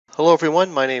Hello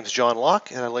everyone, my name is John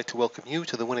Locke and I'd like to welcome you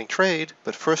to The Winning Trade,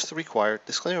 but first the required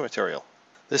disclaimer material.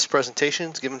 This presentation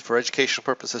is given for educational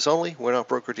purposes only. We're not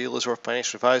broker-dealers or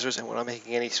financial advisors and we're not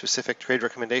making any specific trade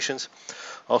recommendations.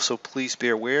 Also, please be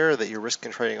aware that your risk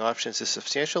in trading options is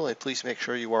substantial and please make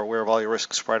sure you are aware of all your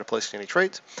risks prior to placing any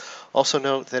trades. Also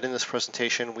note that in this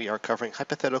presentation we are covering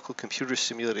hypothetical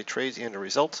computer-simulated trades and the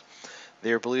results.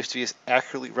 They are believed to be as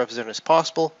accurately represented as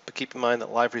possible, but keep in mind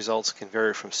that live results can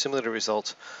vary from simulated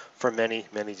results for many,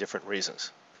 many different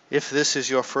reasons. If this is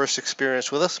your first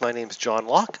experience with us, my name is John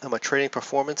Locke. I'm a trading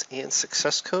performance and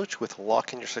success coach with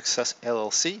Locke in Your Success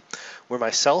LLC, where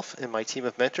myself and my team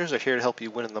of mentors are here to help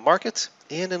you win in the markets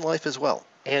and in life as well.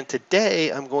 And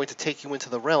today I'm going to take you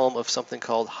into the realm of something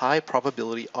called high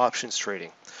probability options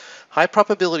trading. High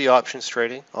probability options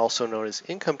trading, also known as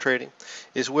income trading,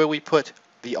 is where we put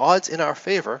the odds in our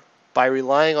favor by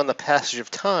relying on the passage of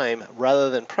time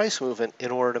rather than price movement in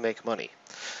order to make money.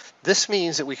 This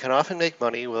means that we can often make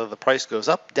money whether the price goes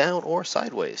up, down, or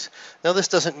sideways. Now this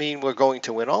doesn't mean we're going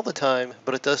to win all the time,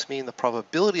 but it does mean the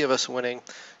probability of us winning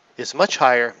is much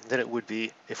higher than it would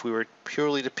be if we were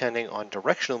purely depending on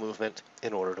directional movement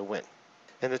in order to win.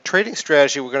 And the trading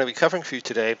strategy we're going to be covering for you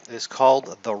today is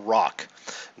called the ROC.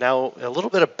 Now, a little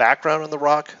bit of background on the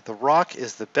ROC. The ROC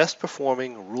is the best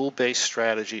performing rule-based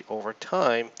strategy over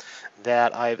time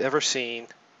that I've ever seen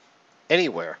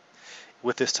anywhere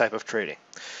with this type of trading.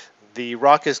 The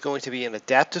ROC is going to be an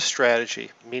adaptive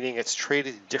strategy, meaning it's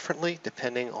traded differently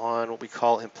depending on what we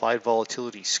call implied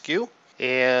volatility skew.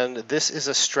 And this is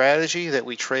a strategy that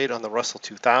we trade on the Russell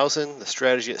 2000. The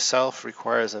strategy itself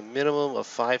requires a minimum of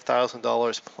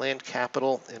 $5,000 planned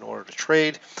capital in order to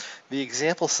trade. The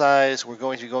example size we're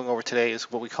going to be going over today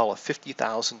is what we call a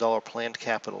 $50,000 planned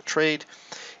capital trade.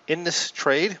 In this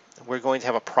trade, we're going to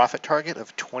have a profit target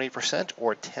of 20%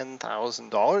 or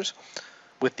 $10,000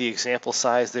 with the example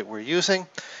size that we're using,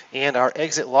 and our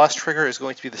exit loss trigger is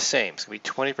going to be the same. It's going to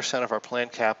be 20% of our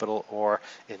planned capital, or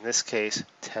in this case,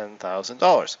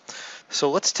 $10,000.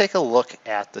 So let's take a look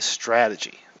at the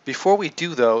strategy. Before we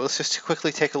do though, let's just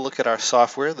quickly take a look at our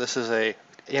software. This is a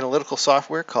analytical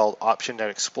software called OptionNet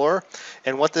Explorer,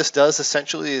 and what this does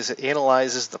essentially is it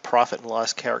analyzes the profit and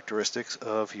loss characteristics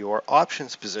of your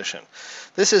options position.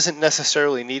 This isn't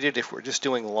necessarily needed if we're just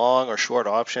doing long or short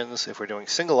options, if we're doing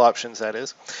single options that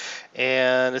is,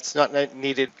 and it's not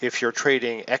needed if you're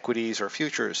trading equities or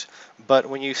futures. But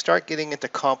when you start getting into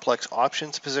complex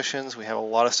options positions, we have a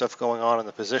lot of stuff going on in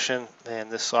the position, and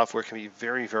this software can be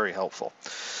very, very helpful.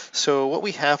 So what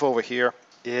we have over here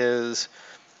is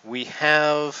we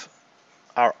have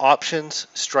our options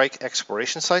strike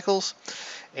expiration cycles,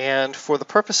 and for the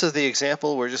purpose of the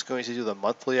example we're just going to do the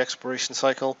monthly expiration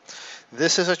cycle.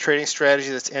 This is a trading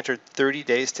strategy that's entered 30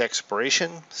 days to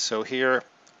expiration. So here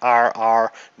are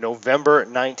our November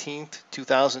 19th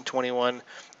 2021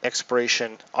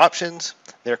 expiration options.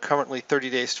 They're currently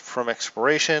 30 days from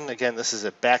expiration. Again, this is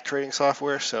a back trading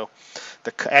software, so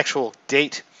the actual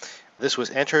date this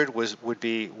was entered would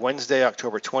be Wednesday,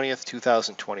 October 20th,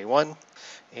 2021,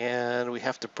 and we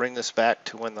have to bring this back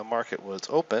to when the market was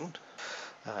open.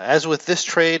 As with this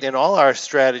trade and all our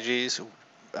strategies,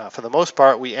 for the most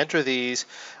part, we enter these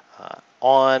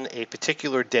on a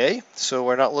particular day, so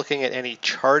we're not looking at any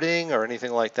charting or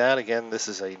anything like that. Again, this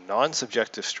is a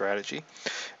non-subjective strategy,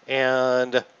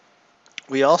 and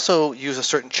we also use a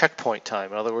certain checkpoint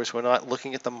time. In other words, we're not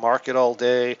looking at the market all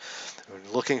day,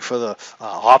 we're looking for the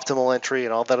optimal entry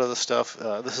and all that other stuff.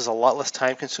 This is a lot less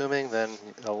time consuming than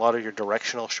a lot of your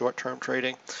directional short-term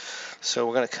trading. So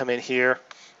we're going to come in here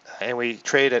and we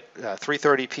trade at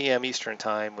 3:30 p.m. Eastern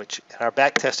time, which in our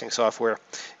back testing software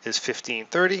is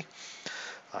 15:30.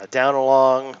 Down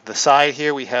along the side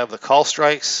here we have the call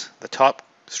strikes. The top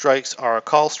strikes are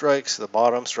call strikes, the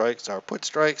bottom strikes are put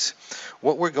strikes.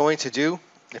 What we're going to do,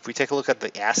 if we take a look at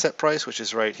the asset price, which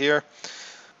is right here,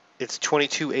 it's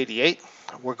 22.88.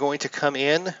 We're going to come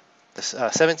in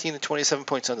 17 to 27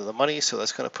 points under the money, so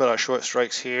that's going to put our short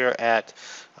strikes here at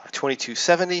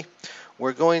 22.70.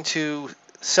 We're going to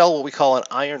sell what we call an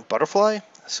iron butterfly.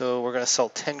 So we're going to sell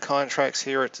 10 contracts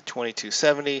here at the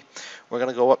 22.70. We're going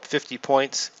to go up 50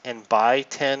 points and buy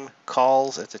 10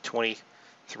 calls at the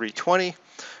 23.20.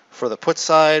 For the put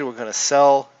side, we're going to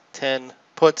sell 10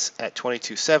 puts at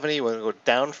 22.70. We're going to go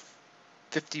down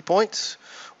 50 points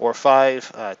or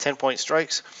 5 10-point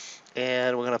strikes,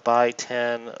 and we're going to buy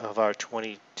 10 of our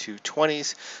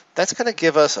 22.20s. That's going to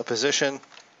give us a position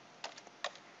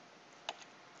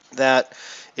that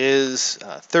is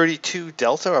 32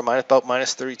 delta, or about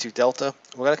minus 32 delta.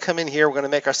 We're going to come in here, we're going to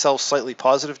make ourselves slightly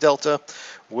positive delta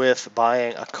with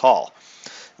buying a call.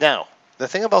 Now, The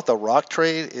thing about the rock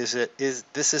trade is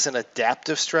this is an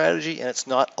adaptive strategy, and it's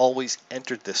not always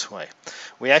entered this way.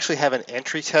 We actually have an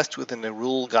entry test within the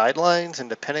rule guidelines,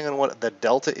 and depending on what the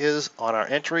delta is on our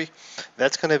entry,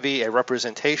 that's going to be a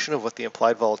representation of what the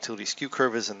implied volatility skew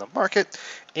curve is in the market,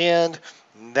 and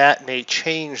that may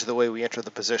change the way we enter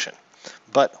the position.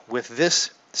 But with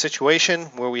this situation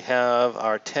where we have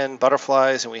our 10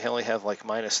 butterflies and we only have like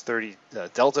minus 30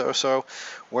 delta or so,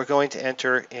 we're going to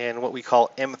enter in what we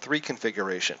call M3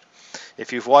 configuration.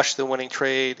 If you've watched the winning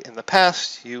trade in the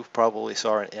past, you probably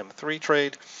saw an M3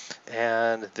 trade,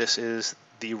 and this is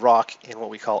the rock in what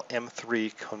we call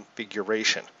M3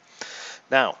 configuration.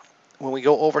 Now, when we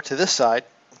go over to this side,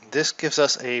 this gives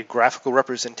us a graphical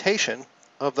representation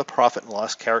of the profit and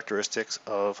loss characteristics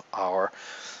of our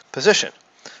position.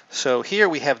 So here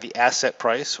we have the asset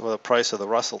price, or the price of the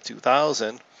Russell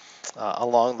 2000,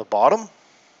 along the bottom,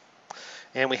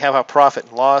 and we have our profit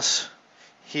and loss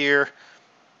here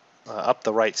up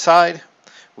the right side.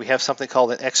 We have something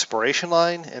called an expiration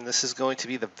line, and this is going to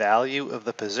be the value of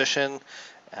the position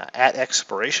at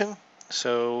expiration.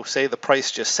 So say the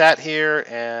price just sat here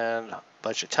and a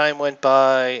bunch of time went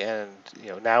by, and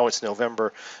now it's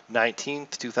November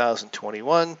 19th,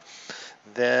 2021.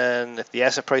 Then if the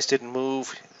asset price didn't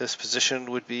move, this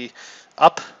position would be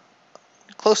up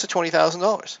close to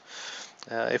 $20,000.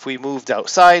 If we moved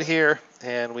outside here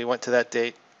and we went to that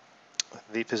date,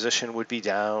 the position would be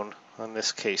down, on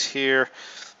this case here,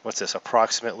 what's this,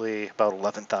 approximately about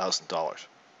 $11,000.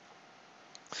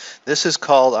 This is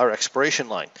called our expiration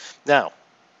line. Now,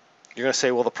 you're going to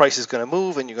say, well, the price is going to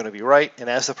move, and you're going to be right. And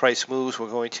as the price moves, we're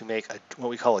going to make what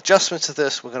we call adjustments to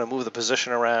this. We're going to move the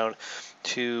position around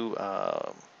to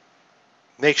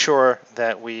make sure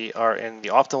that we are in the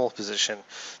optimal position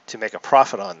to make a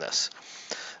profit on this.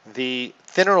 The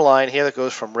thinner line here that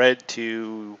goes from red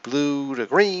to blue to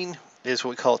green is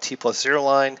what we call a T+0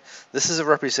 line. This is a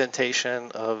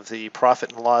representation of the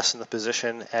profit and loss in the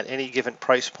position at any given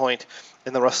price point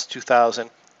in the Russell 2000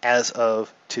 as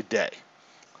of today.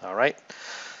 All right,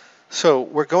 so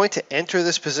we're going to enter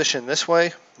this position this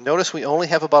way. Notice we only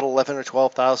have about $11,000 or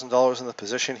 $12,000 in the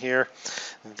position here.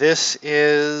 This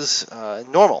is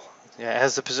normal.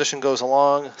 As the position goes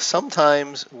along,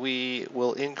 sometimes we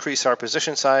will increase our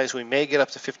position size. We may get up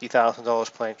to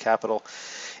 $50,000 planned capital.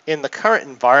 In the current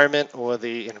environment, or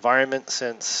the environment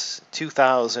since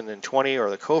 2020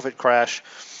 or the COVID crash,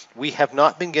 we have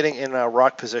not been getting in our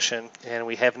rock position, and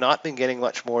we have not been getting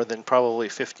much more than probably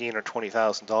 $15,000 or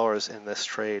 $20,000 in this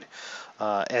trade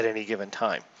at any given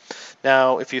time.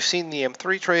 Now, if you've seen the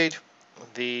M3 trade,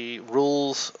 the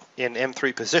rules in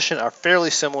M3 position are fairly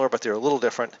similar, but they're a little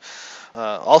different.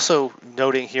 Also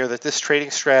noting here that this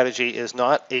trading strategy is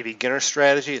not a beginner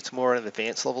strategy, it's more an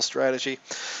advanced level strategy.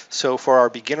 So for our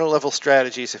beginner level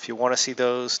strategies, if you want to see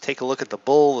those, take a look at the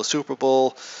Bull, the Super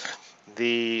Bull.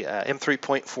 The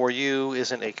M3.4U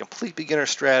isn't a complete beginner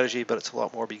strategy, but it's a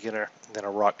lot more beginner than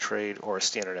a rock trade or a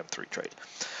standard M3 trade.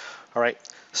 All right,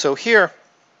 so here,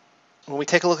 when we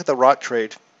take a look at the rock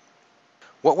trade,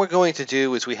 what we're going to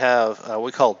do is we have what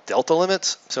we call delta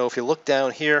limits. So if you look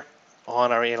down here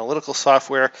on our analytical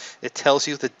software, it tells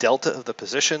you the delta of the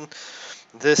position.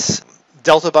 This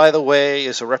delta, by the way,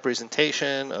 is a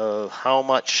representation of how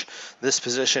much this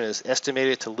position is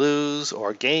estimated to lose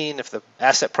or gain if the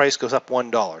asset price goes up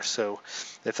 $1. So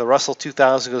if the Russell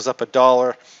 2000 goes up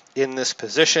 $1 in this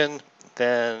position,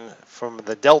 then from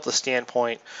the delta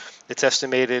standpoint, it's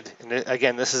estimated, and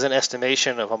again, this is an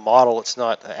estimation of a model, it's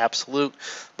not absolute,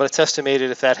 but it's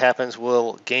estimated if that happens,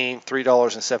 we'll gain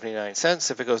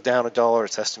 $3.79. If it goes down $1,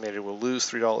 it's estimated we'll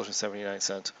lose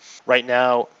 $3.79. Right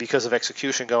now, because of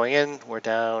execution going in, we're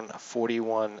down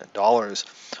 $41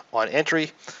 on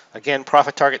entry. Again,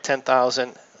 profit target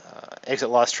 10,000, exit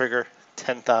loss trigger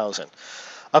 10,000.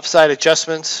 Upside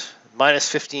adjustments, minus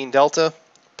 15 delta,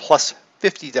 plus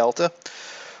 50 delta,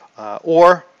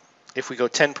 or if we go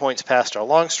 10 points past our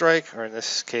long strike, or in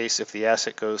this case, if the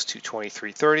asset goes to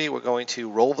 23.30, we're going to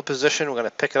roll the position. We're going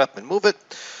to pick it up and move it.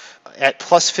 At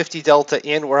plus 50 delta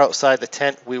in, we're outside the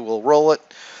tent, we will roll it.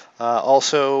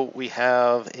 Also, we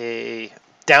have a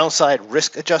downside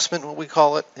risk adjustment, what we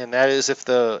call it, and that is if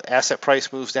the asset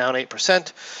price moves down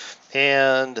 8%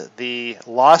 and the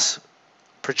loss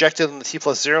projected in the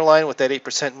T+0 line with that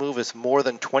 8% move is more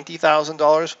than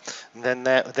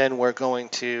 $20,000, then we're going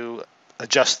to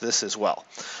adjust this as well.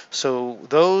 So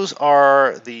those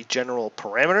are the general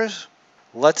parameters.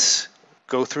 Let's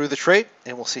go through the trade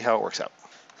and we'll see how it works out.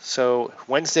 So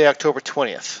Wednesday, October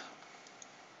 20th.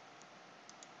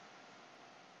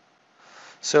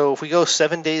 So if we go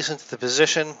 7 days into the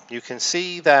position, you can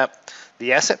see that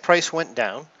the asset price went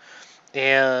down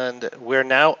and we're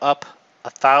now up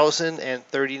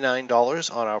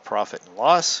 $1,039 on our profit and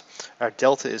loss. Our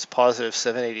delta is positive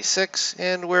 786,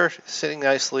 and we're sitting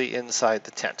nicely inside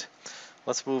the tent.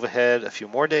 Let's move ahead a few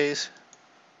more days.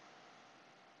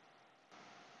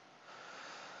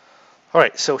 All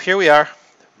right, so here we are,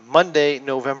 Monday,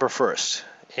 November 1st,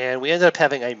 and we ended up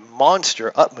having a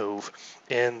monster up move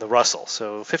in the Russell.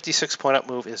 So 56-point up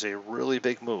move is a really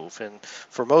big move, and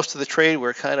for most of the trade,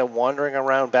 we're kind of wandering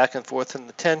around back and forth in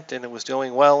the tent, and it was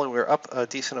doing well, and we were up a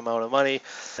decent amount of money.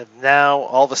 And now,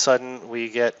 all of a sudden, we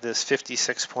get this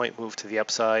 56-point move to the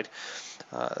upside.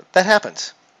 That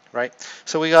happens. Right?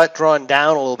 So we got drawn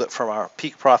down a little bit from our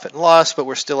peak profit and loss, but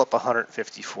we're still up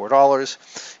 $154.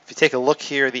 If you take a look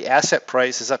here, the asset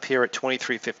price is up here at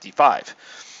 $23.55.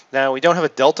 Now, we don't have a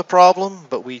delta problem,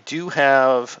 but we do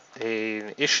have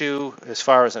an issue as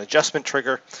far as an adjustment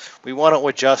trigger. We want to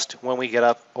adjust when we get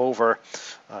up over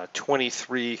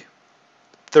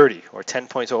 23.30 or 10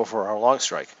 points over our long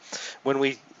strike. When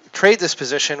we trade this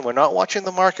position, we're not watching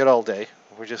the market all day.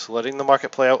 We're just letting the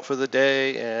market play out for the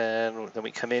day, and then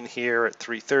we come in here at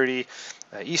 3:30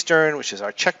 Eastern, which is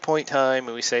our checkpoint time,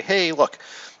 and we say, hey, look,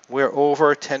 we're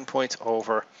over 10 points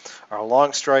over our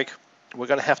long strike. We're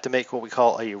going to have to make what we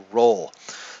call a roll.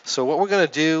 So what we're going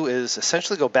to do is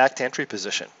essentially go back to entry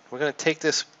position. We're going to take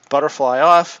this butterfly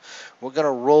off. We're going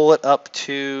to roll it up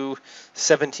to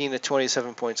 17 to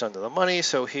 27 points under the money.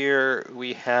 So here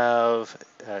we have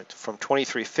from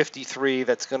 23.53,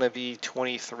 that's going to be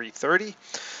 23.30.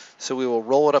 So we will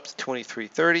roll it up to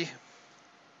 23.30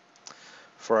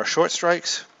 for our short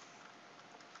strikes.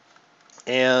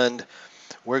 And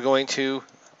we're going to,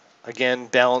 again,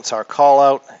 balance our call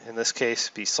out. In this case,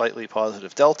 be slightly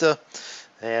positive delta.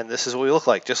 And this is what we look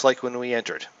like, just like when we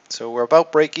entered. So we're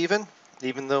about break even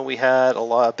though we had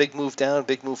a big move down,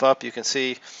 big move up. You can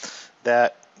see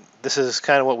that this is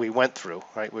kind of what we went through,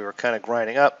 right? We were kind of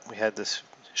grinding up. We had this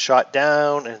shot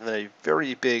down and then a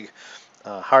very big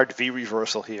hard V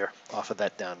reversal here off of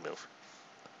that down move.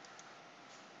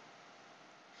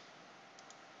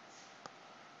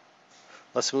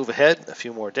 Let's move ahead a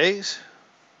few more days.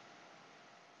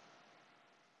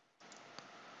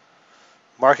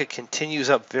 Market continues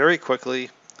up very quickly.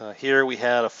 Here we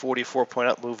had a 44-point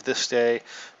up move this day,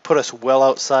 put us well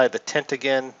outside the tent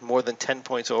again, more than 10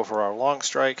 points over our long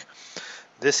strike.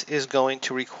 This is going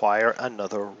to require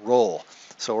another roll.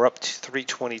 So we're up to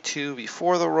 322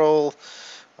 before the roll.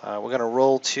 We're going to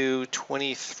roll to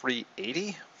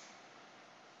 2380.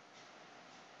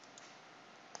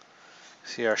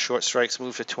 See our short strikes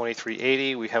move to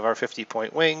 2380. We have our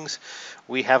 50-point wings.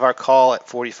 We have our call at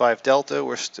 45 delta.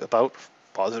 We're about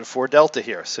positive 4 delta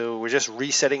here. So we're just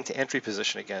resetting to entry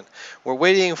position again. We're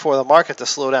waiting for the market to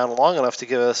slow down long enough to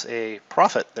give us a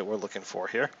profit that we're looking for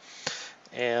here.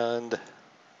 And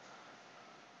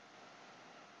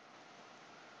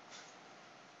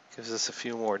gives us a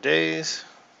few more days.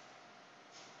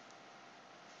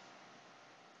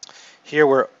 Here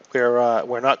we're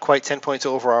not quite 10 points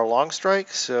over our long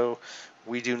strike, so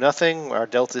we do nothing. Our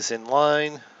delta's in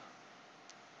line.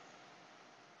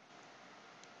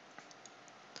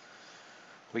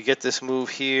 We get this move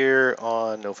here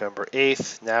on November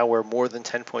 8th. Now we're more than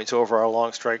 10 points over our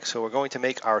long strike, so we're going to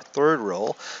make our third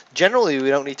roll. Generally, we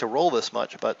don't need to roll this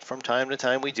much, but from time to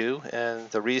time we do.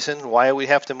 And the reason why we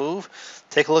have to move,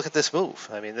 take a look at this move.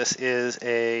 I mean, this is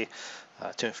a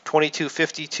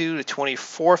 22.52 to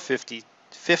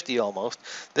 24.50 almost.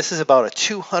 This is about a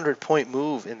 200-point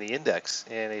move in the index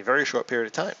in a very short period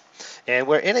of time. And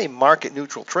we're in a market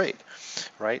neutral trade,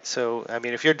 right? So, I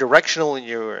mean, if you're directional and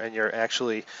you're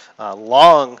actually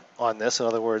long on this, in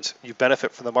other words, you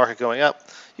benefit from the market going up,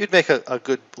 you'd make a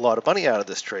good lot of money out of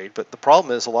this trade. But the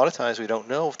problem is a lot of times we don't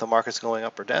know if the market's going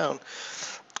up or down,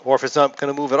 or if it's not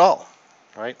going to move at all,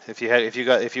 right? If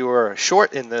you were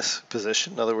short in this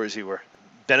position, in other words, you were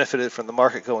benefited from the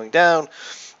market going down,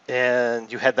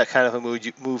 and you had that kind of a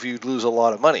move, you'd lose a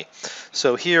lot of money.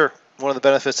 So here, one of the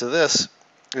benefits of this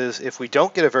is if we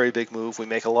don't get a very big move, we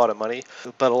make a lot of money.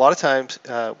 But a lot of times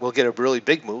we'll get a really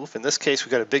big move. In this case,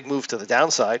 we got a big move to the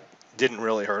downside, didn't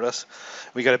really hurt us.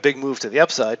 We got a big move to the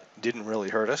upside, didn't really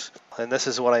hurt us. And this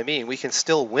is what I mean. We can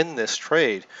still win this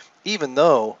trade, even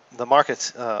though the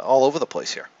market's all over the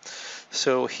place here.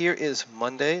 So here is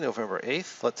Monday, November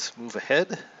 8th. Let's move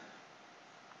ahead.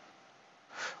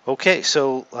 Okay,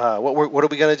 so what are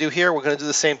we going to do here? We're going to do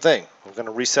the same thing. We're going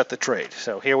to reset the trade.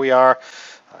 So here we are,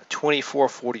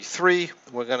 24.43.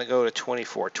 We're going to go to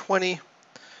 24.20.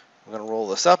 We're going to roll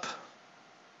this up,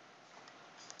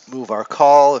 move our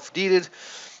call if needed,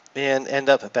 and end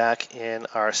up back in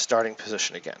our starting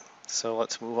position again. So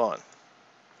let's move on.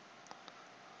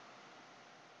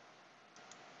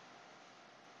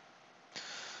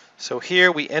 So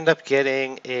here we end up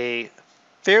getting a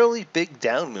fairly big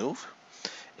down move,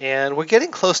 and we're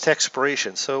getting close to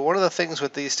expiration. So one of the things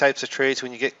with these types of trades,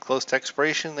 when you get close to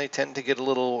expiration, they tend to get a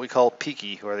little, what we call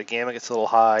peaky, or the gamma gets a little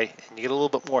high, and you get a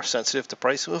little bit more sensitive to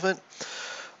price movement.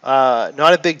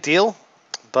 Not a big deal,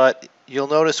 but you'll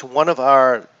notice one of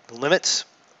our limits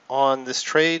on this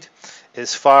trade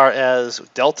as far as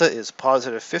delta is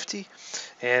positive 50,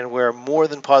 and we're more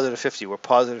than positive 50. We're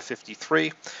positive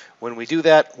 53. When we do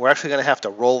that, we're actually going to have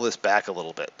to roll this back a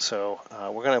little bit. So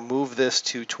we're going to move this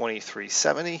to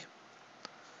 2370. Let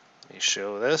me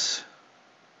show this.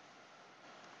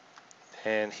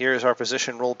 And here's our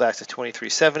position rolled back to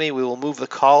 2370. We will move the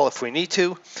call if we need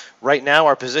to. Right now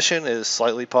our position is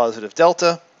slightly positive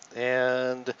delta,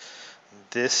 and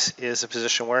this is a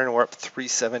position we're in. We're up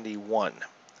 371.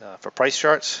 For price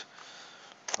charts,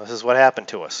 this is what happened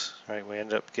to us. Right? We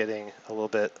end up getting a little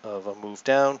bit of a move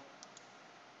down.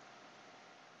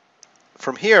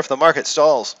 From here, if the market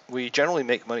stalls, we generally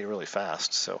make money really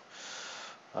fast. So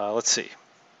let's see.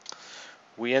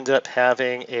 We ended up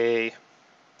having a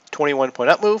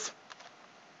 21-point up move,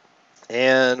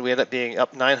 and we end up being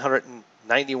up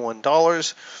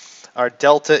 $991. Our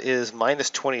delta is minus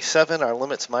 27, our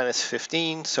limit's minus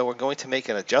 15, so we're going to make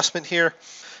an adjustment here.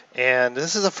 And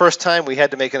this is the first time we had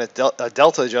to make a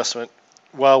delta adjustment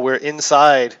while we're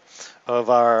inside of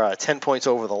our 10 points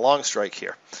over the long strike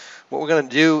here. What we're going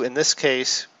to do in this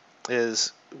case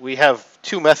is we have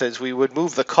two methods. We would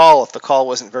move the call if the call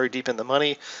wasn't very deep in the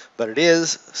money, but it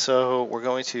is, so we're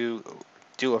going to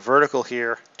do a vertical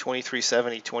here,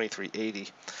 2370, 2380,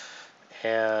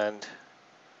 and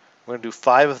we're going to do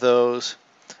 5 of those,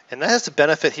 and that has the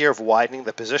benefit here of widening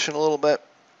the position a little bit,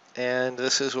 and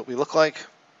this is what we look like.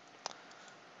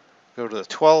 Go to the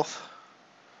 12th,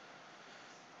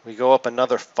 we go up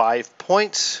another 5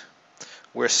 points.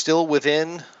 We're still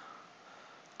within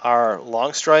our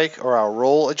long strike or our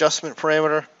roll adjustment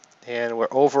parameter, and we're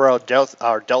over our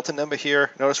delta number here.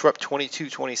 Notice we're up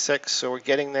 22.26, so we're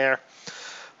getting there.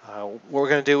 What we're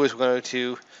going to do is we're going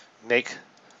to make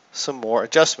some more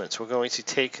adjustments. We're going to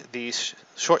take these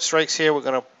short strikes here, we're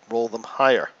going to roll them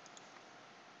higher.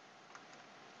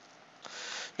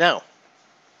 Now,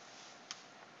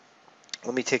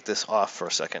 let me take this off for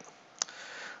a second.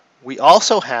 We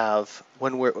also have,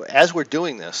 as we're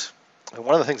doing this, and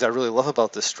one of the things I really love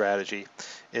about this strategy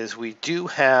is we do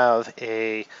have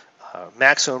a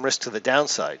maximum risk to the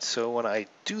downside. So when I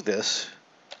do this,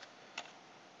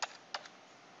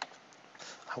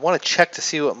 I want to check to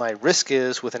see what my risk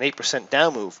is with an 8%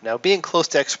 down move. Now, being close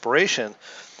to expiration,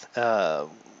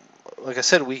 like I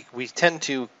said, we tend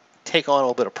to take on a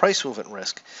little bit of price movement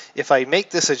risk. If I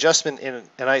make this adjustment in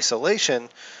isolation,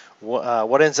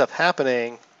 what ends up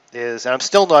happening is, and I'm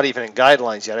still not even in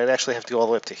guidelines yet, I'd actually have to go all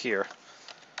the way up to here.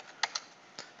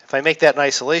 If I make that in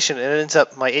isolation, it ends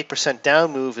up my 8%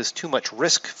 down move is too much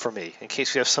risk for me in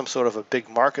case we have some sort of a big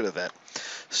market event.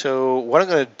 So what I'm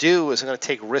going to do is I'm going to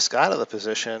take risk out of the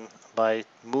position by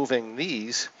moving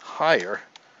these higher.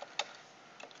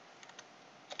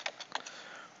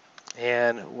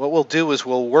 And what we'll do is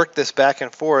we'll work this back and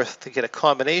forth to get a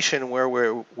combination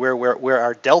where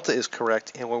our delta is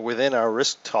correct and we're within our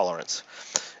risk tolerance.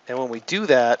 And when we do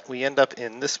that, we end up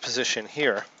in this position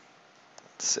here.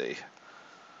 Let's see.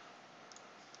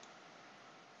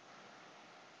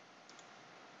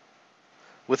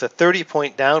 With a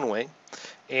 30-point downwing,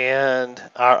 and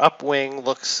our upwing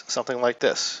looks something like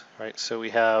this, right? So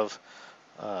we have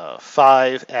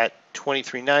 5 at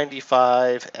 2390,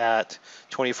 5 at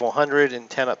 2400, and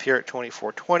 10 up here at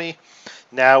 2420.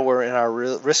 Now we're in our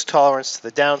risk tolerance to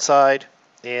the downside,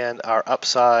 and our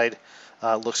upside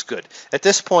looks good. At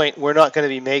this point, we're not going to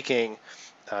be making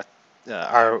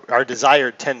our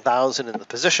desired 10,000 in the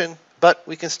position, but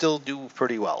we can still do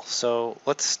pretty well. So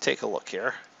let's take a look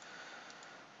here.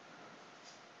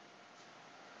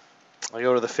 I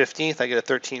go to the 15th, I get a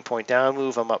 13-point down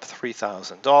move, I'm up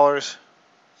 $3,000.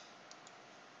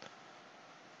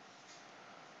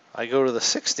 I go to the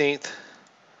 16th,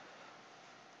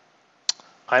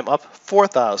 I'm up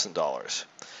 $4,000.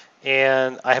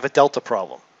 And I have a delta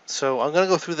problem. So I'm going to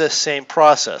go through this same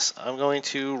process. I'm going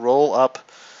to roll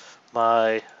up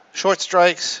my short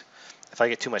strikes. If I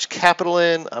get too much capital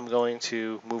in, I'm going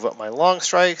to move up my long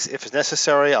strikes. If it's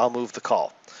necessary, I'll move the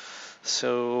call.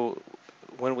 So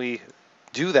when we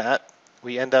do that,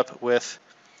 we end up with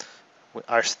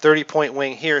our 30-point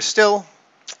wing here still.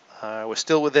 We're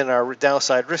still within our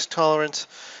downside risk tolerance,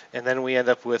 and then we end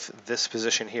up with this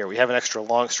position here. We have an extra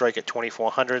long strike at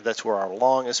 2400. That's where our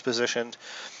long is positioned.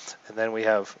 And then we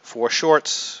have 4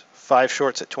 shorts, 5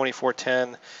 shorts at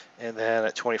 2410, and then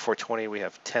at 2420 we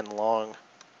have 10 long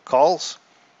calls.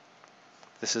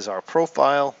 This is our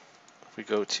profile. If we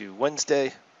go to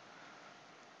Wednesday,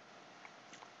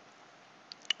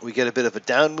 we get a bit of a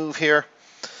down move here.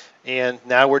 And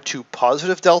now we're to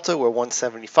positive delta. We're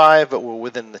 175, but we're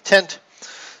within the tent.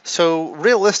 So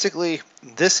realistically,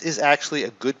 this is actually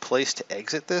a good place to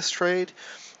exit this trade.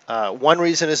 One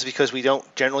reason is because we don't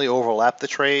generally overlap the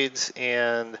trades,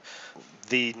 and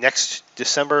the next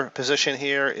December position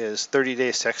here is 30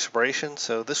 days to expiration.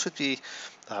 So this would be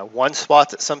one spot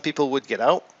that some people would get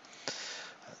out.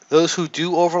 Those who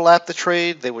do overlap the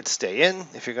trade, they would stay in.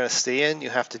 If you're going to stay in, you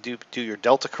have to do your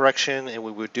delta correction, and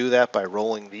we would do that by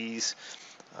rolling these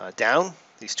down,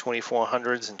 these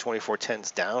 2400s and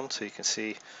 2410s down. So you can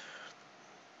see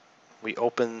we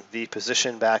open the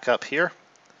position back up here.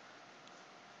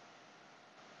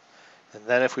 And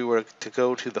then if we were to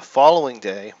go to the following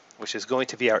day, which is going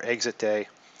to be our exit day,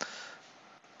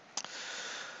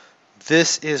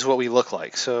 this is what we look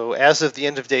like. So as of the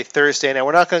end of day Thursday, now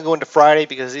we're not going to go into Friday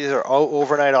because these are all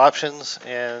overnight options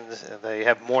and they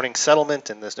have morning settlement,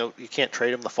 and you can't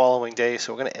trade them the following day.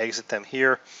 So we're going to exit them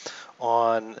here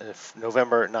on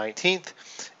November 19th.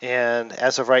 And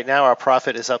as of right now, our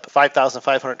profit is up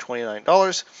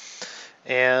 $5,529.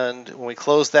 And when we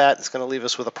close that, it's going to leave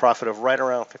us with a profit of right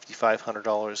around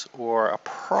 $5,500, or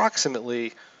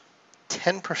approximately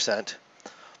 10%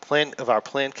 of our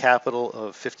planned capital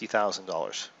of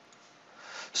 $50,000.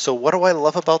 So what do I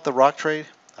love about the rock trade?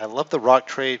 I love the rock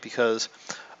trade because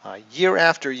year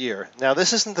after year, now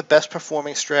this isn't the best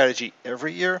performing strategy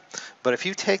every year, but if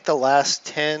you take the last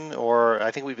 10, or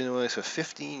I think we've been doing this for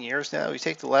 15 years now, you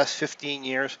take the last 15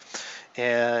 years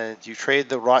and you trade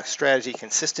the rock strategy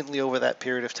consistently over that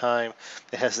period of time,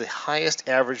 it has the highest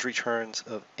average returns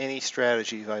of any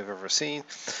strategy I've ever seen.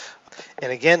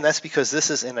 And again, that's because this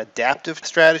is an adaptive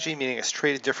strategy, meaning it's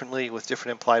traded differently with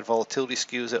different implied volatility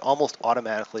skews. It almost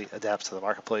automatically adapts to the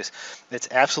marketplace. It's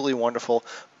absolutely wonderful,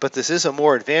 but this is a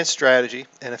more advanced strategy,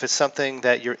 and if it's something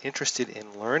that you're interested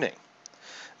in learning,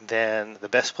 then the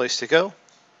best place to go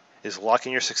is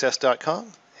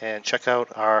lockinyoursuccess.com and check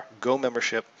out our Go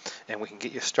membership, and we can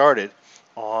get you started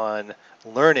on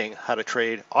learning how to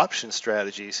trade option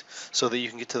strategies so that you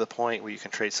can get to the point where you can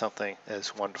trade something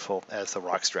as wonderful as the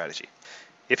rock strategy.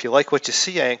 If you like what you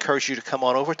see, I encourage you to come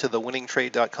on over to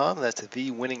thewinningtrade.com. That's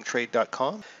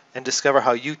thewinningtrade.com, and discover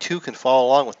how you too can follow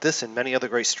along with this and many other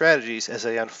great strategies as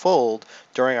they unfold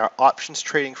during our Options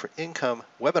Trading for Income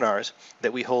webinars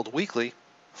that we hold weekly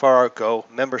for our Go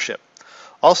membership.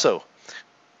 Also,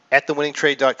 at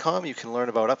thewinningtrade.com, you can learn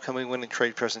about upcoming winning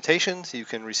trade presentations. You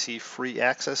can receive free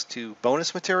access to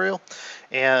bonus material.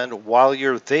 And while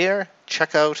you're there,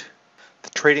 check out the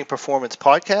Trading Performance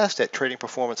Podcast at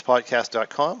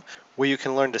tradingperformancepodcast.com, where you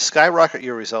can learn to skyrocket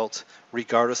your results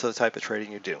regardless of the type of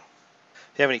trading you do.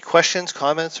 If you have any questions,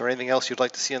 comments, or anything else you'd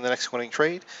like to see on the next winning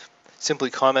trade, simply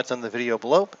comment on the video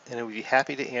below, and I will be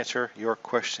happy to answer your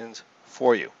questions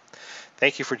for you.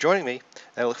 Thank you for joining me,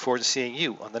 and I look forward to seeing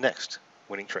you on the next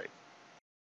winning trade.